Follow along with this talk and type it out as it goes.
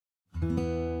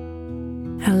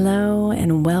Hello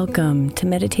and welcome to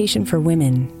Meditation for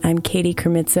Women. I'm Katie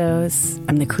Kremitzos.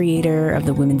 I'm the creator of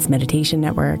the Women's Meditation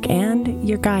Network and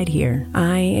your guide here.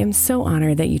 I am so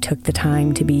honored that you took the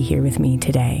time to be here with me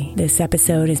today. This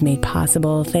episode is made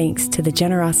possible thanks to the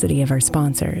generosity of our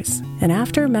sponsors. And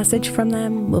after a message from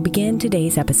them, we'll begin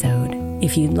today's episode.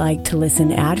 If you'd like to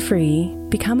listen ad-free,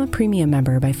 become a premium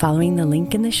member by following the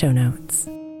link in the show notes.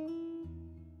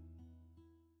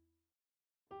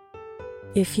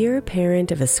 If you're a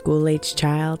parent of a school-aged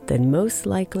child, then most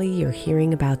likely you're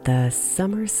hearing about the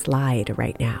summer slide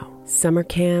right now. Summer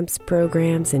camps,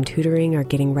 programs, and tutoring are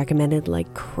getting recommended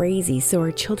like crazy so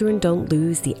our children don't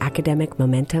lose the academic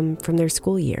momentum from their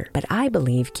school year. But I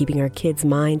believe keeping our kids'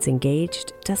 minds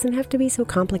engaged doesn't have to be so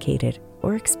complicated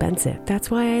or expensive.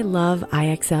 That's why I love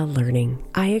IXL Learning.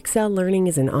 IXL Learning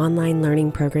is an online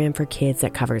learning program for kids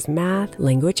that covers math,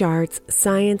 language arts,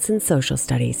 science, and social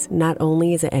studies. Not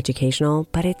only is it educational,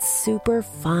 but it's super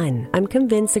fun. I'm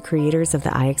convinced the creators of the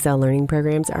IXL Learning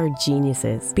programs are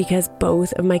geniuses because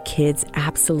both of my kids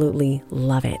absolutely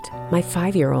love it. My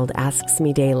 5-year-old asks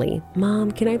me daily,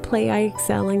 "Mom, can I play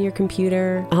IXL on your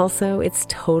computer?" Also, it's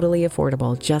totally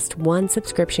affordable. Just one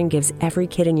subscription gives every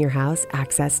kid in your house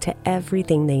access to everything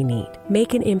they need.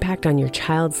 Make an impact on your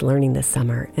child's learning this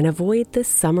summer and avoid the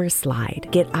summer slide.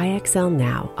 Get IXL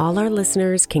now. All our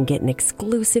listeners can get an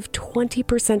exclusive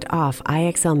 20% off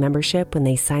IXL membership when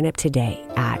they sign up today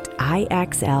at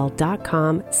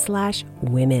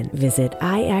IXL.com/women. Visit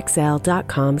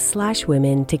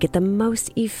IXL.com/women to get the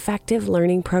most effective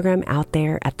learning program out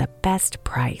there at the best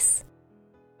price.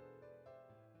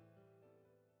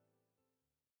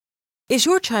 Is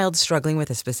your child struggling with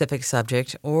a specific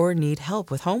subject or need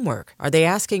help with homework? Are they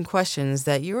asking questions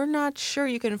that you're not sure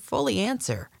you can fully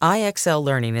answer? IXL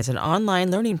Learning is an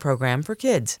online learning program for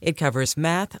kids. It covers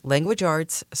math, language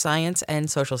arts, science, and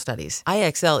social studies.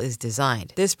 IXL is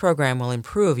designed. This program will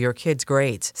improve your kids'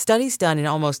 grades. Studies done in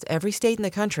almost every state in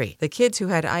the country. The kids who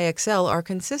had IXL are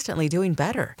consistently doing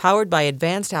better. Powered by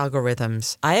advanced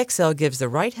algorithms, IXL gives the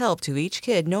right help to each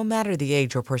kid no matter the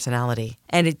age or personality.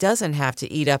 And it doesn't have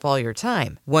to eat up all your time.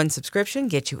 One subscription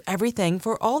gets you everything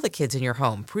for all the kids in your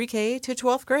home, pre-K to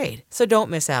 12th grade. So don't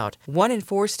miss out. 1 in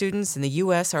 4 students in the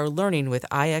U.S. are learning with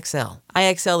IXL.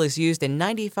 IXL is used in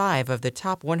 95 of the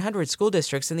top 100 school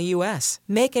districts in the U.S.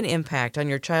 Make an impact on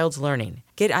your child's learning.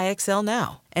 Get IXL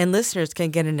now. And listeners can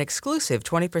get an exclusive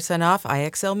 20% off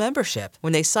IXL membership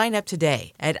when they sign up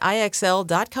today at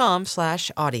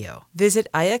IXL.com/audio. Visit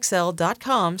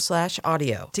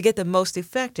IXL.com/audio to get the most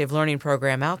effective learning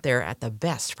program out there at the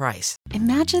best price.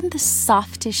 Imagine the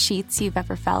softest sheets you've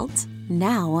ever felt.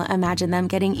 Now imagine them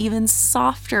getting even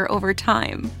softer over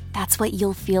time. That's what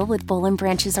you'll feel with Boll &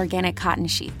 Branch's organic cotton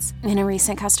sheets. In a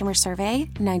recent customer survey,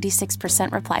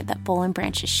 96% replied that Boll &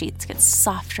 Branch's sheets get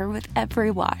softer with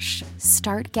every wash.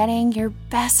 Start getting your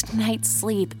best night's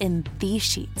sleep in these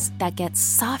sheets that get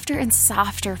softer and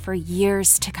softer for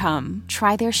years to come.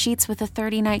 Try their sheets with a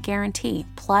 30-night guarantee,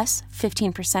 plus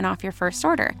 15% off your first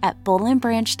order at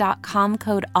bollandbranch.com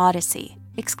code Odyssey.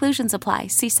 Exclusions apply.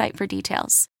 See site for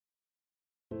details.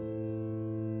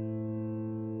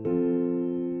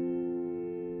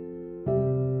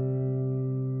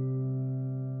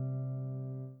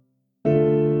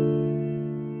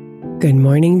 Good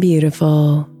morning,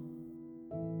 beautiful.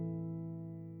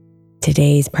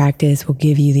 Today's practice will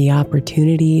give you the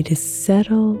opportunity to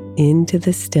settle into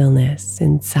the stillness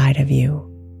inside of you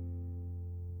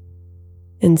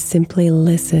and simply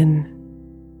listen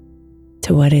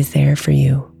to what is there for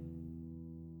you.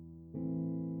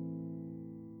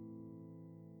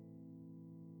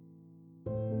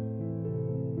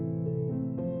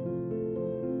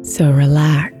 So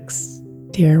relax,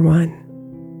 dear one,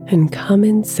 and come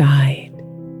inside.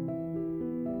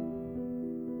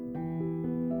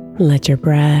 Let your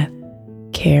breath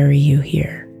carry you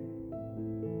here,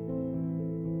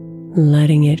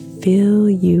 letting it fill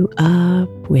you up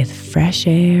with fresh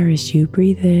air as you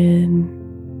breathe in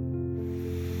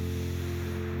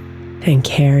and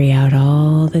carry out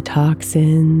all the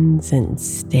toxins and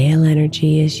stale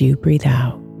energy as you breathe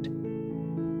out.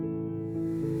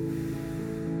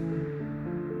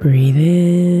 Breathe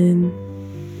in.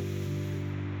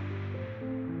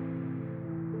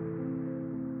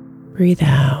 Breathe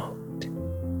out.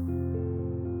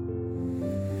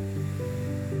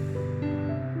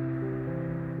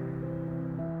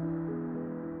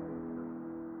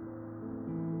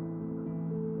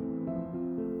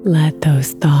 Let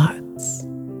those thoughts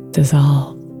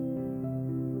dissolve.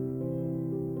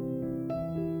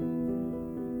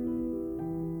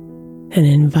 And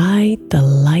invite the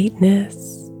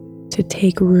lightness to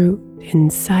take root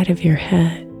inside of your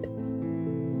head,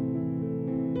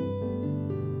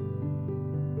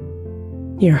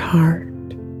 your heart,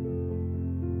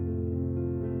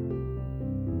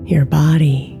 your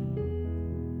body,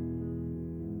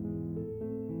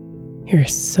 your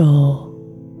soul.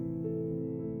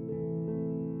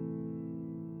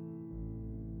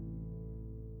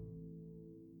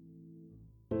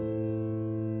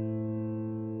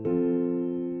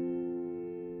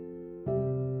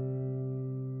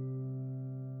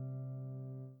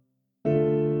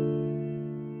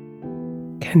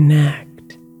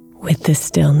 Connect with the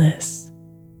stillness.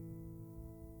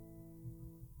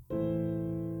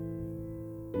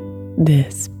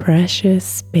 This precious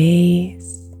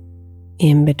space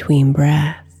in between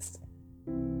breaths,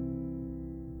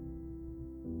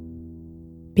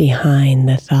 behind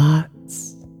the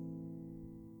thoughts,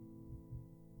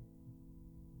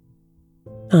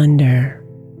 under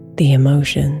the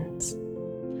emotions.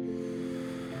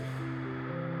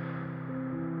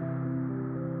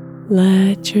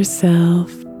 Let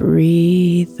yourself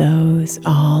breathe those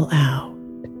all out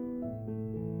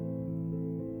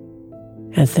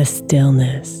as the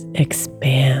stillness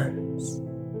expands.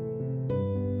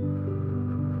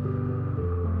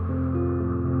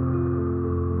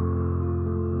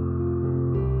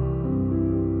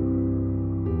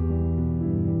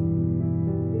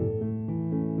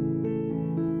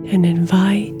 And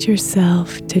invite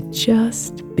yourself to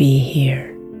just be here.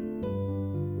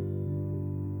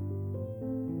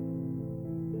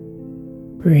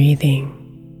 Breathing,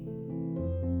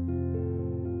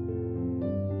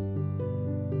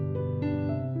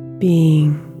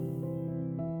 being,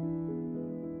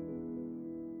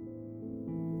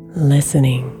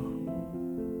 listening.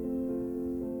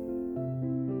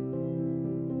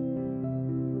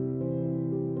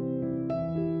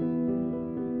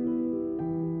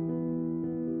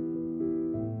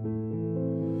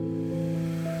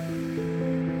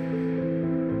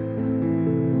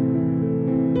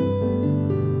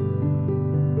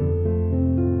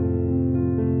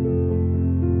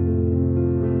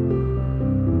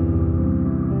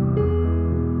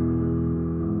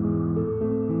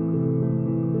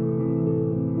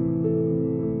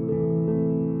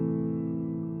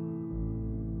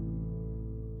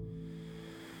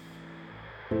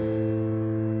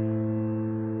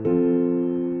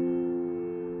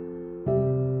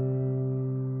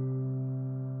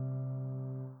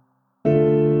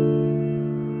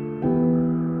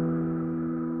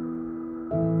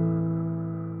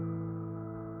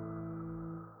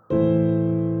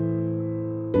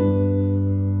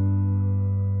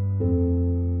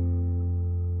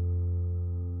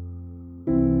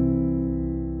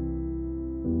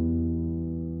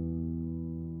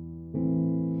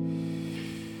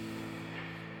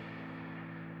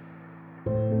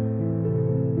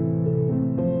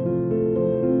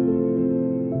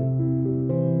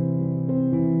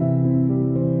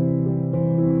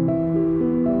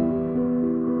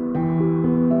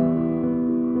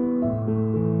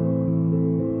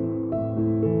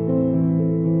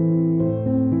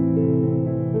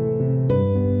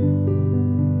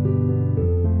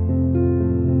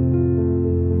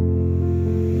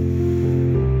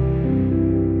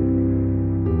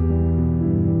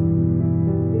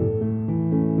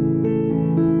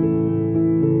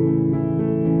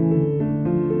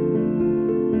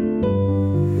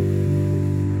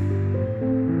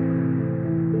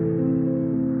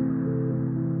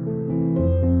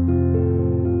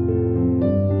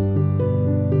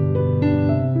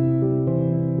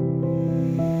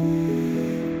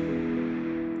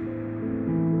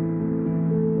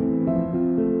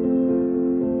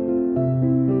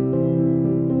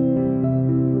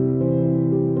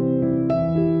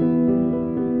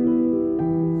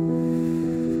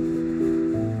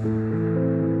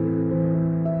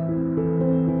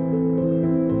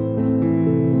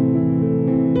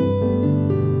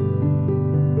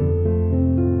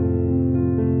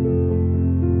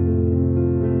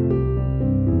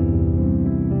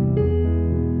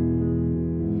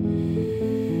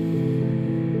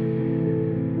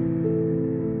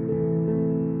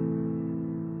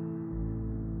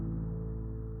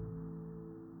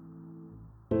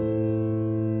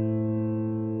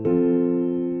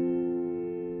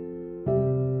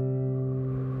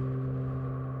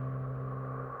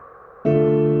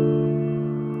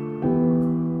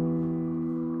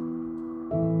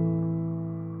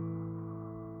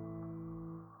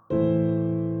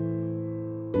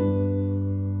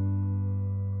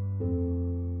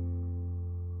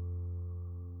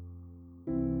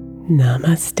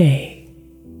 Namaste,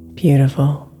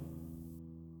 beautiful.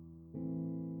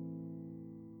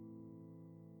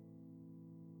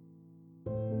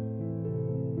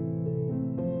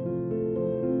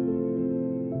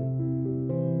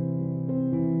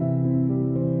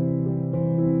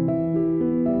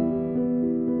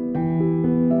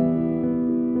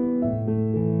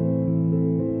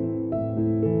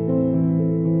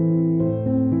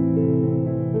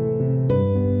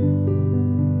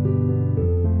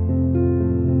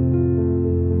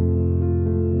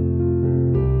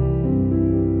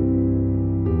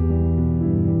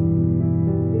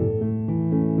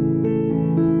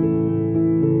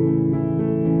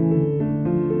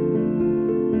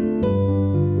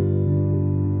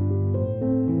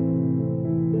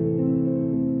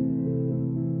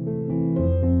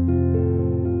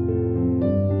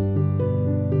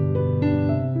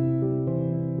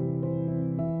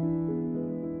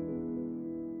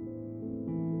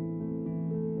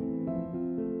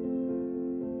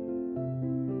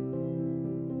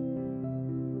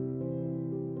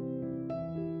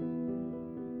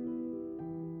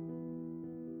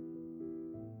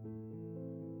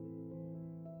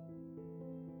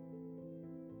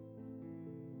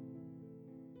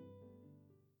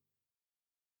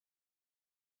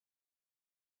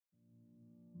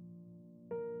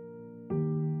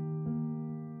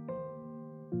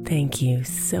 Thank you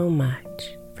so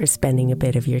much for spending a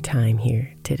bit of your time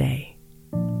here today.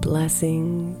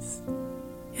 Blessings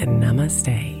and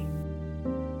namaste.